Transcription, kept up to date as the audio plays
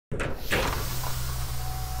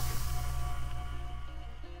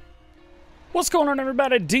What's going on,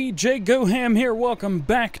 everybody? DJ GoHam here. Welcome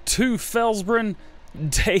back to Felsbrunn.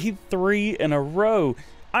 Day 3 in a row.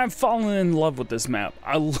 I've fallen in love with this map.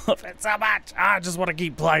 I love it so much. I just want to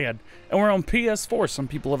keep playing. And we're on PS4. Some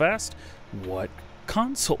people have asked, what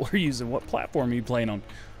console are you using? What platform are you playing on?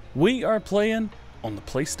 We are playing on the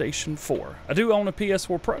PlayStation 4. I do own a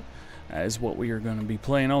PS4 Pro. That is what we are going to be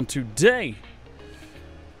playing on today.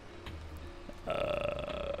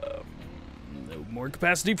 No more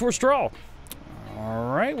capacity for straw.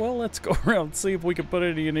 Alright, well, let's go around and see if we can put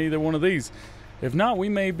it in either one of these. If not, we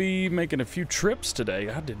may be making a few trips today.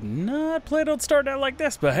 I did not plan on starting out like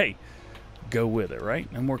this, but hey, go with it,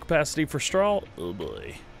 right? No more capacity for straw? Oh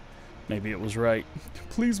boy. Maybe it was right.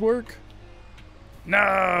 Please work.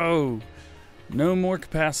 No! No more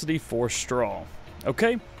capacity for straw.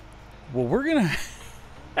 Okay, well, we're gonna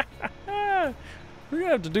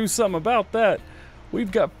have to do something about that.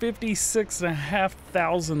 We've got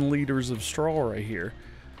 56,500 liters of straw right here.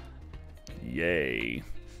 Yay.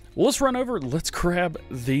 Well, let's run over, let's grab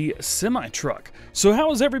the semi-truck. So how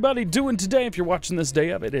is everybody doing today? If you're watching this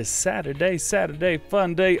day of, it is Saturday,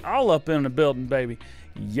 fun day, all up in the building, baby.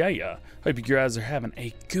 Yeah. Hope you guys are having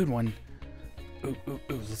a good one. Ooh,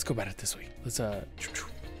 let's go about it this way. Let's,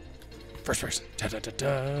 first person.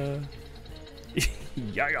 Da-da-da-da.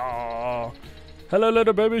 Yeah. Hello,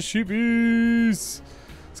 little baby sheepies.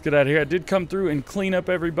 Let's get out of here. I did come through and clean up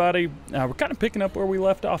everybody. We're kind of picking up where we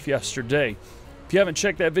left off yesterday. If you haven't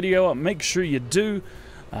checked that video out, make sure you do.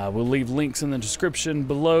 We'll leave links in the description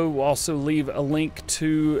below. We'll also leave a link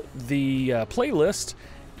to the playlist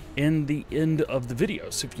in the end of the video.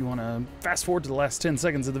 So if you want to fast forward to the last 10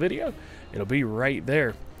 seconds of the video, it'll be right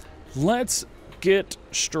there. Let's get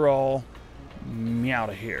straw out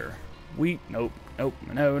of here. Wheat, nope,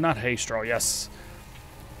 no, not hay straw, yes.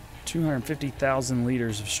 250,000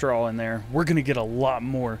 liters of straw in there. We're gonna get a lot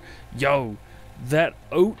more. Yo, that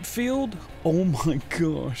oat field, oh my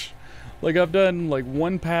gosh. Like, I've done like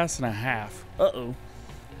one pass and a half. Uh-oh.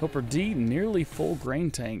 Helper D, nearly full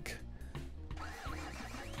grain tank.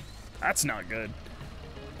 That's not good.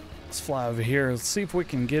 Let's fly over here. Let's see if we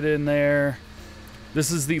can get in there.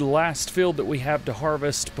 This is the last field that we have to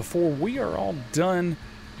harvest before we are all done,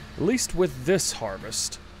 at least with this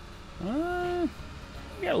harvest. We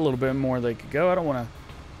got a little bit more they could go. I don't want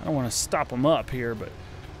to stop them up here, but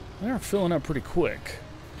they're filling up pretty quick.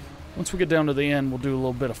 Once we get down to the end, we'll do a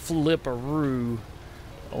little bit of flipperoo.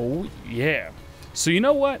 Oh yeah. So you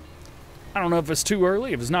know what? I don't know if it's too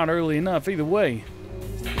early, if it's not early enough. Either way.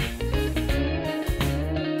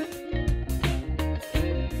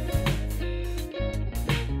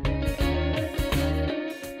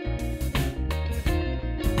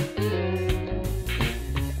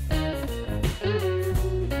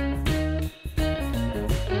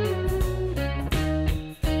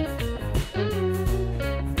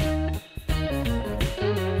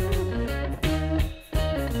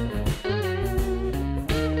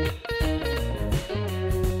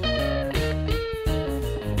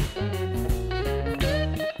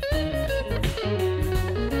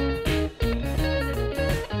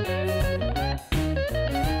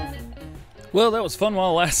 Well, that was fun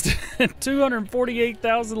while it lasted.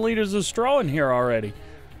 248,000 liters of straw in here already.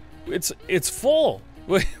 It's full.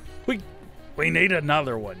 We need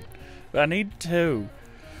another one. I need two.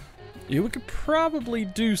 Yeah, we could probably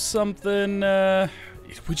do something.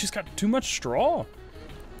 We just got too much straw.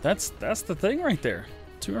 That's the thing right there.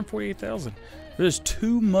 248,000. There's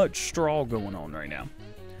too much straw going on right now.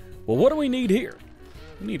 Well, what do we need here?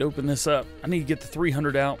 We need to open this up. I need to get the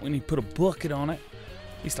 300 out. We need to put a bucket on it.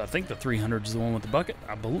 At least I think the 300 is the one with the bucket.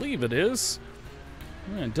 I believe it is.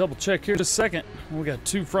 I'm going to double check here in just a second. We got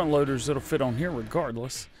two front loaders that'll fit on here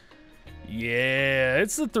regardless. Yeah,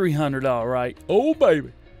 it's the 300 all right. Oh,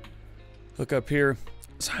 baby. Look up here.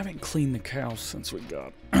 So I haven't cleaned the cows since we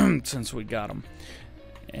got them.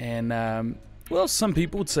 And, well, some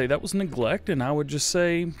people would say that was neglect, and I would just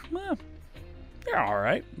say, well, they're all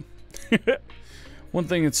right. One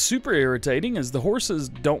thing that's super irritating is the horses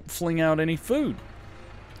don't fling out any food.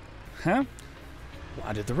 Huh?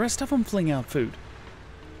 Why did the rest of them fling out food?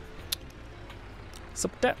 Sup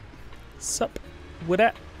with that? Sup with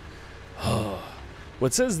that? Well,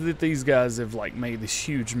 it says that these guys have like made this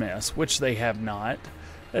huge mess, which they have not.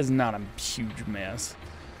 That's not a huge mess.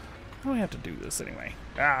 Why do we have to do this anyway?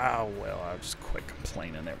 Ah, well, I'll just quit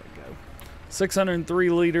complaining. There we go. 603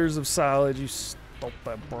 liters of silage. You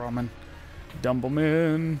stupid Brahmin.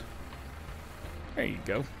 Dumbleman. There you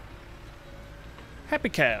go. Happy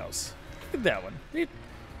cows. Look at that one.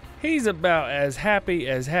 He's about as happy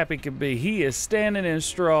can be. He is standing in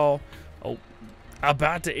straw. Oh,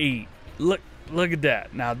 about to eat. Look, Look at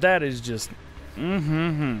that. Now that is just,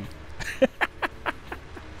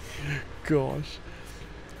 Gosh.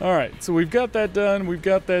 All right, so we've got that done. We've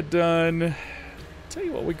got that done. Tell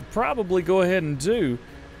you what, we could probably go ahead and do.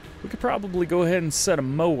 We could probably go ahead and set a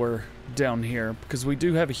mower down here because we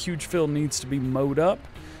do have a huge field needs to be mowed up.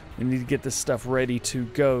 We need to get this stuff ready to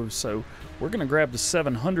go. So we're going to grab the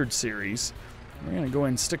 700 series. We're going to go ahead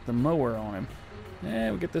and stick the mower on him.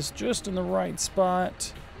 And we get this just in the right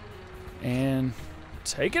spot. And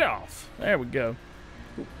take it off. There we go.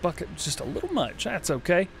 Ooh, bucket just a little much. That's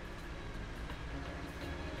okay.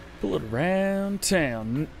 Pull it around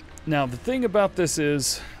town. Now the thing about this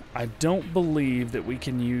is I don't believe that we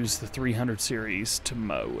can use the 300 series to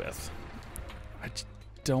mow with. I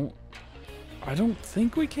don't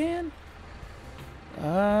think we can.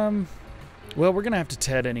 Well, we're gonna have to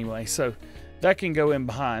TED anyway, so that can go in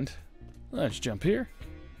behind. Let's jump here.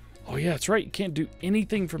 Oh yeah, that's right. You can't do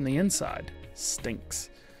anything from the inside.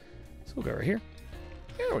 Stinks. So we'll go right here.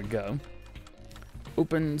 There we go.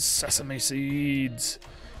 Open sesame seeds.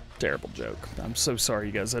 Terrible joke. I'm so sorry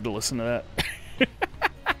you guys had to listen to that.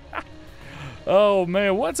 Oh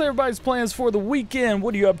man, what's everybody's plans for the weekend?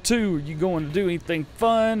 What are you up to? Are you going to do anything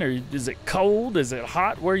fun? Or is it cold? Is it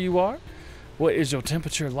hot where you are? What is your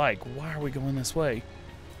temperature like? Why are we going this way?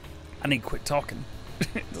 I need to quit talking.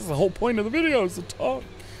 This is the whole point of the video, is to talk.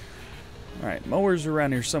 Alright, mowers are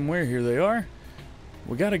around here somewhere. Here they are.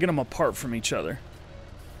 We got to get them apart from each other.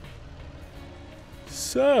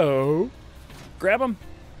 So, grab them.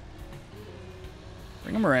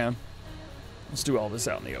 Bring them around. Let's do all this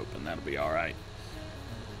out in the open. That'll be alright.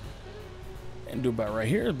 And do about right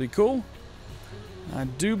here. It'll be cool. I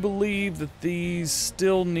do believe that these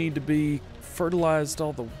still need to be fertilized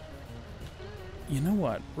all the... You know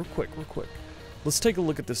what? Real quick. Let's take a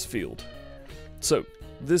look at this field. So,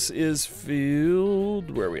 this is field...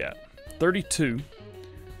 Where are we at? 32.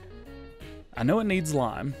 I know it needs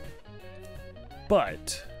lime.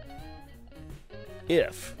 But...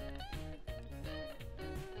 if...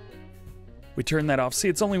 we turn that off. See,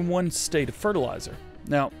 it's only one state of fertilizer.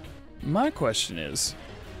 Now, my question is,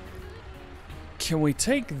 can we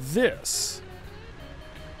take this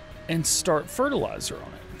and start fertilizer on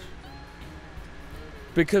it?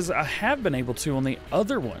 Because I have been able to on the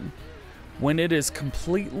other one, when it is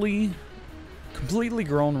completely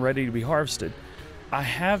grown, ready to be harvested, I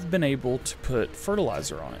have been able to put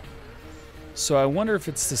fertilizer on it. So I wonder if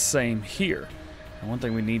it's the same here. And one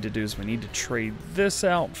thing we need to do is we need to trade this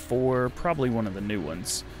out for probably one of the new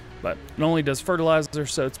ones. But it only does fertilizer,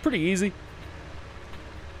 so it's pretty easy.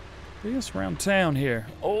 Just around town here.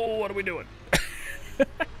 Oh, what are we doing?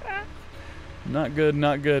 Not good,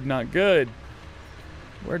 not good, not good.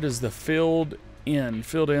 Where does the field end?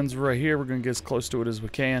 Field ends right here. We're going to get as close to it as we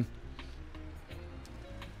can.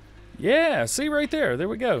 Yeah, see right there. There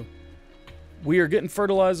we go. We are getting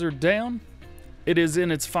fertilizer down. It is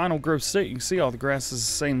in its final growth state. You can see all the grass is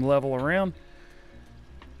the same level around.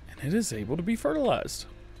 And it is able to be fertilized.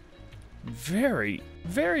 Very,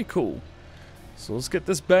 very cool. So let's get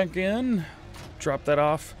this back in. Drop that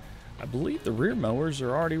off. I believe the rear mowers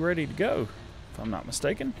are already ready to go, if I'm not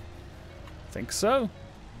mistaken. I think so.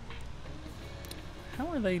 How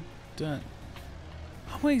are they done?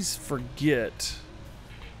 I always forget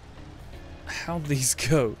how these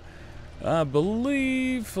go. I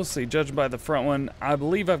believe, let's see, judging by the front one, I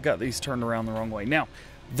believe I've got these turned around the wrong way. Now,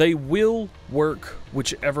 they will work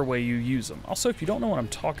whichever way you use them. Also, if you don't know what I'm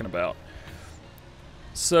talking about,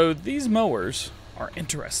 so these mowers are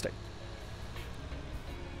interesting.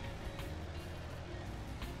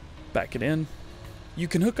 Back it in. You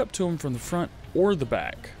can hook up to them from the front or the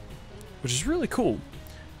back, which is really cool.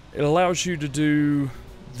 It allows you to do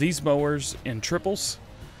these mowers in triples,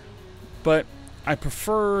 but I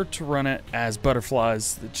prefer to run it as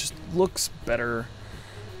butterflies. It just looks better.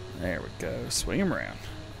 There we go. Swing them around.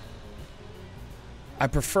 I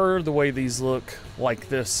prefer the way these look like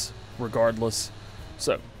this regardless.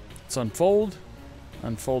 So, let's unfold.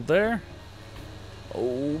 Unfold there.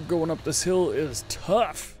 Oh, going up this hill is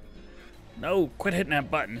tough. No, quit hitting that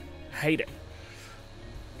button. I hate it.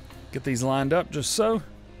 Get these lined up just so.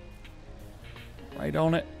 Right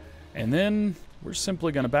on it. And then we're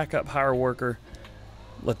simply going to back up, hire a worker,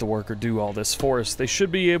 let the worker do all this for us. They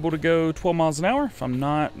should be able to go 12 miles an hour, if I'm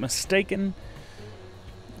not mistaken.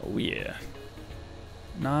 Oh, yeah.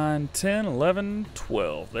 9, 10, 11,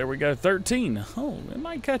 12. There we go, 13. Oh, it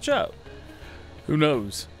might catch up. Who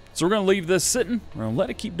knows? So we're going to leave this sitting. We're going to let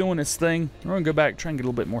it keep doing its thing. We're going to go back, try and get a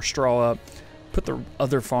little bit more straw up, put the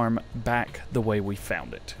other farm back the way we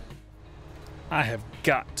found it. I have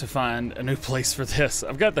got to find a new place for this.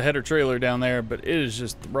 I've got the header trailer down there, but it is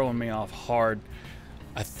just throwing me off hard.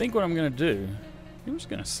 I think what I'm gonna do, I'm just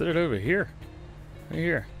gonna sit it over here. Right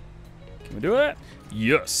here. Can we do that?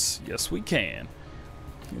 Yes, yes we can.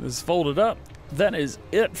 Get this folded up. That is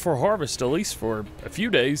it for harvest, at least for a few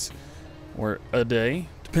days, or a day.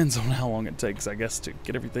 Depends on how long it takes, I guess, to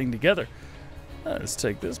get everything together. Let's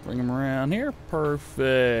take this, bring them around here.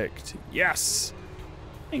 Perfect. Yes.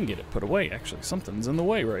 I can get it put away, actually. Something's in the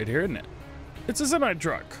way right here, isn't it? It's a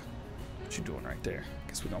semi-truck. What you doing right there?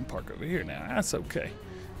 Guess we don't park over here now. That's okay.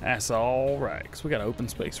 That's all right, because we got open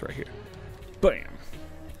space right here. Bam.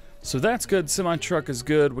 So that's good. Semi-truck is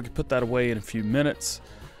good. We can put that away in a few minutes.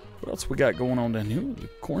 What else we got going on down here? The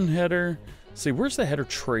corn header. See, where's the header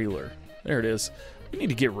trailer? There it is. We need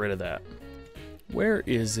to get rid of that. Where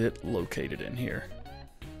is it located in here?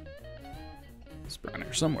 It's around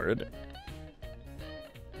here somewhere, isn't it?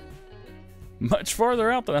 Much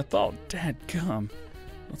farther out than I thought. Dadgum.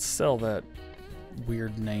 Let's sell that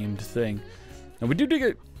weird named thing. And we did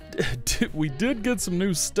get some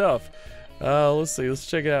new stuff. Let's see. Let's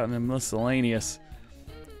check it out in the miscellaneous.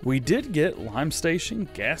 We did get lime station,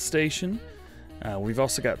 gas station. We've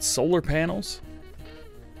also got solar panels.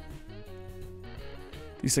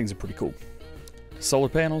 These things are pretty cool. Solar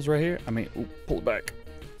panels right here. I mean, ooh, pull it back.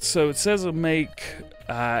 So it says it'll make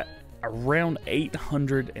around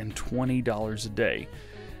 $820 a day.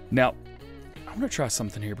 Now, I'm gonna try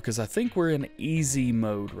something here because I think we're in easy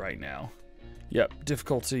mode right now. Yep,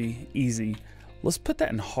 difficulty, easy. Let's put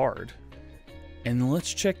that in hard. And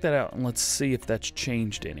let's check that out and let's see if that's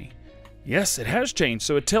changed any. Yes, it has changed.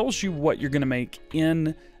 So it tells you what you're gonna make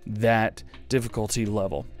in that difficulty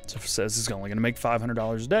level. So it says it's only gonna make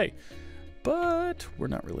 $500 a day. But we're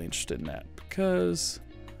not really interested in that because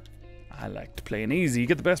I like to play an easy. You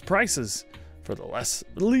get the best prices for the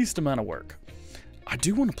least amount of work. I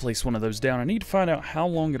do want to place one of those down. I need to find out how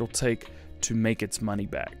long it'll take to make its money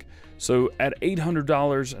back. So at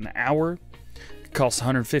 $800 an hour, it costs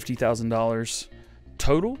 $150,000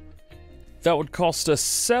 total. That would cost us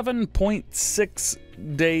 7.6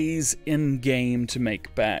 days in game to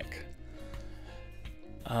make back.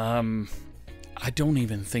 I don't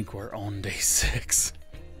even think we're on day 6.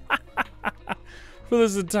 For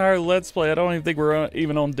this entire Let's Play, I don't even think we're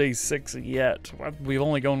even on day 6 yet. We've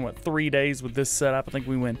only gone, what, 3 days with this setup? I think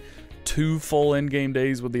we went 2 full in-game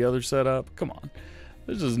days with the other setup. Come on.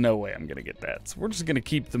 There's just no way I'm going to get that. So we're just going to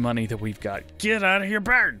keep the money that we've got. Get out of here,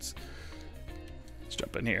 birds! Let's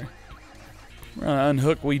jump in here. We're gonna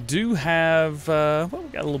unhook. We do have, well, we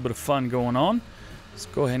got a little bit of fun going on. Let's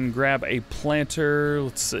go ahead and grab a planter.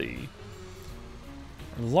 Let's see.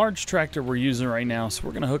 Our large tractor we're using right now, so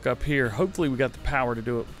we're going to hook up here. Hopefully we got the power to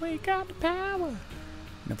do it. We got the power.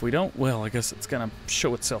 And if we don't, well, I guess it's going to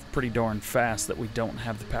show itself pretty darn fast that we don't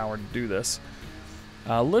have the power to do this.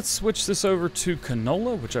 Let's switch this over to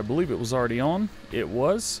canola, which I believe it was already on. It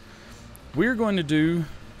was. We're going to do,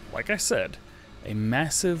 like I said, a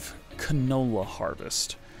massive canola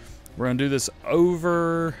harvest. We're going to do this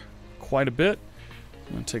over quite a bit.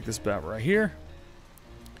 I'm going to take this bat right here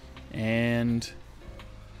and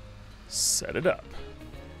set it up.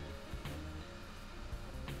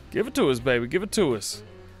 Give it to us, baby. Give it to us.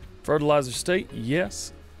 Fertilizer state,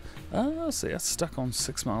 yes. Let's see, that's stuck on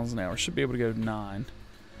 6 miles an hour. Should be able to go 9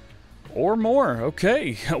 or more.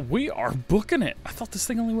 Okay, we are booking it. I thought this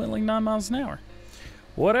thing only went like 9 miles an hour.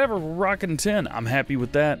 Whatever, we're rocking 10. I'm happy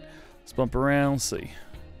with that. Let's bump around. Let's see.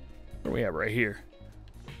 Where are we at right here?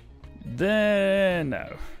 Then,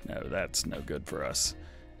 no, that's no good for us.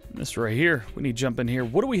 This right here, we need to jump in here.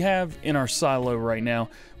 What do we have in our silo right now?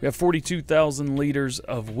 We have 42,000 liters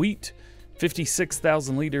of wheat,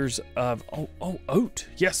 56,000 liters of, oat.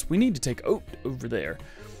 Yes, we need to take oat over there.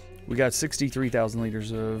 We got 63,000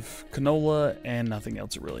 liters of canola and nothing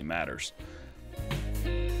else that really matters.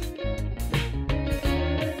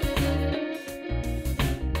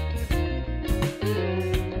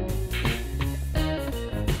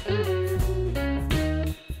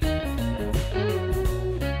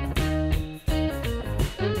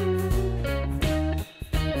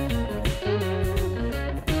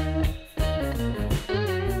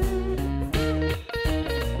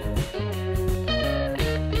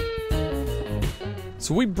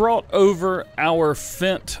 So we brought over our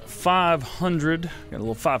Fent 500, got a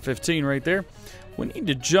little 515 right there. We need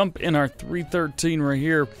to jump in our 313 right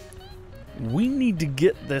here. We need to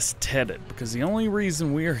get this tedded because the only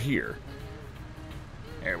reason we are here,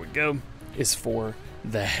 there we go, is for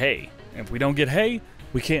the hay. And if we don't get hay,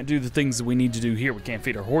 we can't do the things that we need to do here. We can't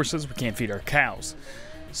feed our horses, we can't feed our cows.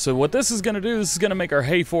 So what this is going to do, this is going to make our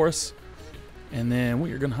hay for us. And then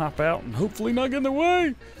we are going to hop out and hopefully not get in the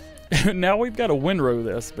way. Now we've got to windrow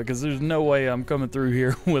this because there's no way I'm coming through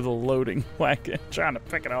here with a loading wagon trying to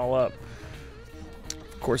pick it all up.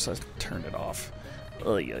 Of course, I turned it off.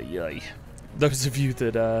 Oy, oy, oy. Those of you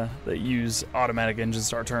that use automatic engine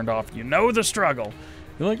start turned off, you know the struggle.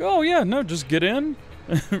 You're like, oh yeah, no, just get in,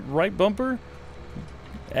 right bumper,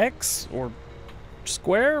 X or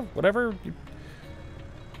square, whatever.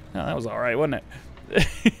 No, that was all right, wasn't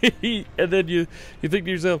it? And then you think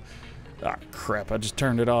to yourself, ah, crap, I just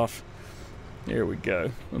turned it off. There we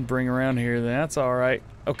go. We'll bring around here, then that's all right.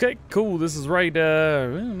 Okay, cool. This is right,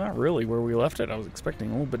 well, not really where we left it. I was expecting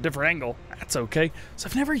a little bit different angle. That's okay. So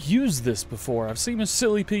I've never used this before. I've seen a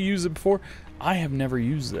Silly P use it before. I have never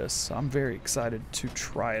used this, so I'm very excited to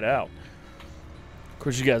try it out. Of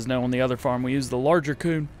course, you guys know on the other farm we use the larger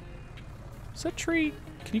coon. Is that tree?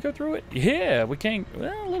 Can you go through it? Yeah, we can.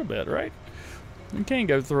 Well, a little bit, right? We can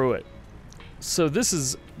go through it. So this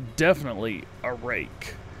is definitely a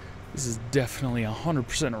rake. This is definitely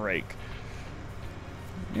 100% a rake.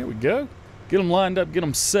 Here we go. Get them lined up, get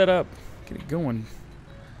them set up, get it going.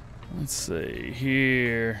 Let's see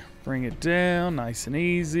here. Bring it down, nice and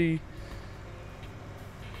easy.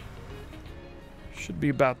 Should be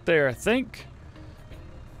about there, I think.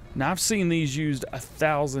 Now, I've seen these used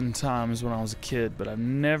 1,000 times when I was a kid, but I've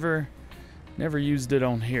never used it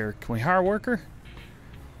on here. Can we hire a worker?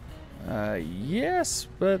 Yes,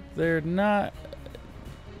 but they're not.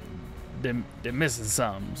 They're missing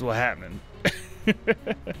some, is what happened.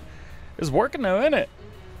 It's working though, isn't it?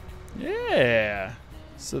 Yeah.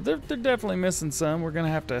 So they're definitely missing some. We're gonna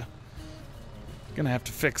have to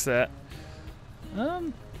fix that.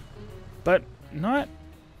 But not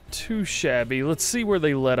too shabby. Let's see where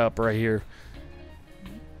they let up right here.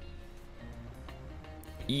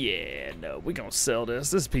 Yeah, no, we're gonna sell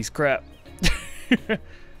this. This is a piece of crap.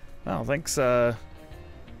 Oh, thanks,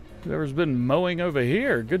 whoever's been mowing over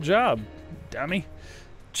here. Good job, dummy.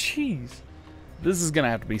 Jeez. This is gonna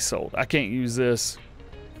have to be sold. I can't use this.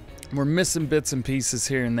 We're missing bits and pieces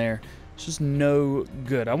here and there. It's just no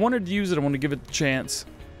good. I wanted to use it. I want to give it a chance.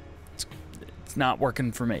 It's not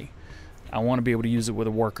working for me. I want to be able to use it with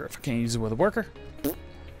a worker. If I can't use it with a worker,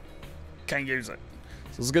 can't use it.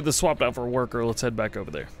 So let's get this swapped out for a worker. Let's head back over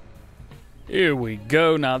there. Here we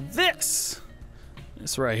go. Now this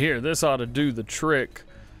right here, this ought to do the trick.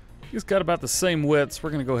 It's got about the same width, so we're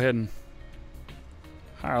going to go ahead and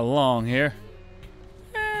hire along here.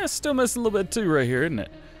 Still missing a little bit too right here, isn't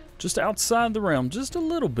it? Just outside the realm, just a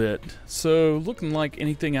little bit. So looking like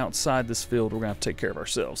anything outside this field, we're going to have to take care of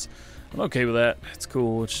ourselves. I'm okay with that. It's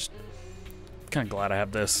cool. It's just kind of glad I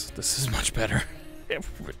have this. This is much better. It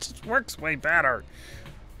just works way better.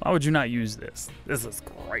 Why would you not use this? This is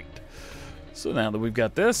great. So now that we've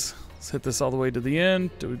got this, let's hit this all the way to the end.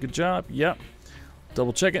 Do a good job. Yep.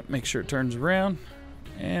 Double check it. Make sure it turns around.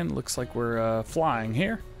 And looks like we're flying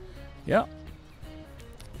here. Yep.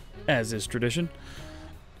 As is tradition.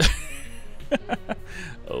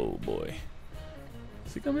 Oh boy.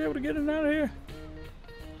 Is he gonna be able to get it out of here?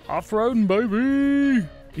 Off-roading, baby!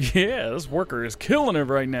 Yeah, this worker is killing it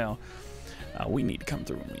right now. We need to come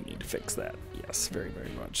through and we need to fix that. Yes, very,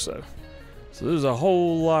 very much so. So there's a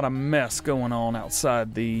whole lot of mess going on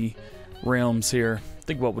outside the realms here. I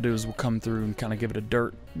think what we'll do is we'll come through and kind of give it a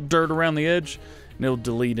dirt around the edge, and it'll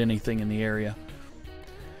delete anything in the area.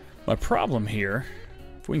 My problem here,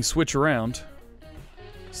 if we can switch around,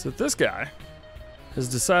 is that this guy has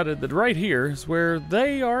decided that right here is where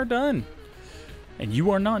they are done. And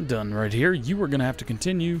you are not done right here. You are going to have to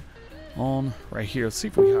continue on right here. Let's see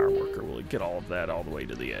if we hire a worker. Will get all of that all the way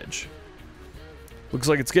to the edge? Looks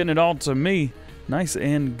like it's getting it all to me. Nice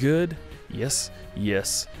and good. Yes,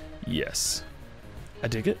 yes, yes. I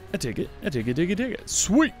dig it. I dig it. I dig it, dig it, dig it.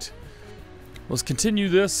 Sweet. Let's continue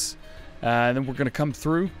this. And then we're going to come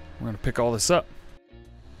through. We're going to pick all this up.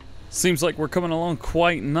 Seems like we're coming along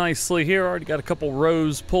quite nicely here. Already got a couple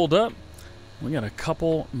rows pulled up. We got a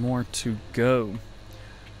couple more to go.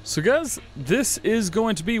 So guys, this is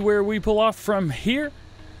going to be where we pull off from here.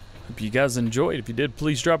 Hope you guys enjoyed. If you did,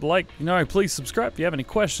 please drop a like. Please subscribe. If you have any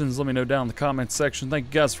questions, let me know down in the comments section. Thank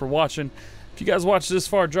you guys for watching. If you guys watched this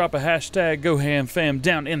far, drop a hashtag GoHamFam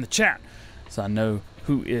down in the chat so I know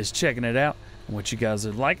who is checking it out and what you guys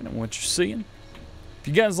are liking and what you're seeing. If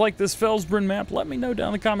you guys like this Felsbrunn map, let me know down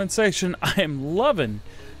in the comment section. I am loving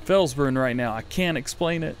Felsbrunn right now. I can't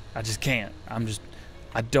explain it. I just can't.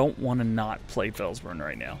 I don't want to not play Felsbrunn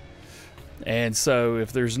right now. And so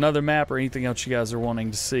if there's another map or anything else you guys are wanting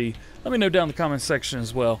to see, let me know down in the comment section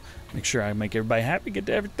as well. Make sure I make everybody happy, get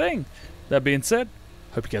to everything. That being said,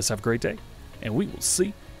 hope you guys have a great day, and we will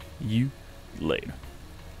see you later.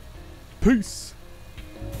 Peace.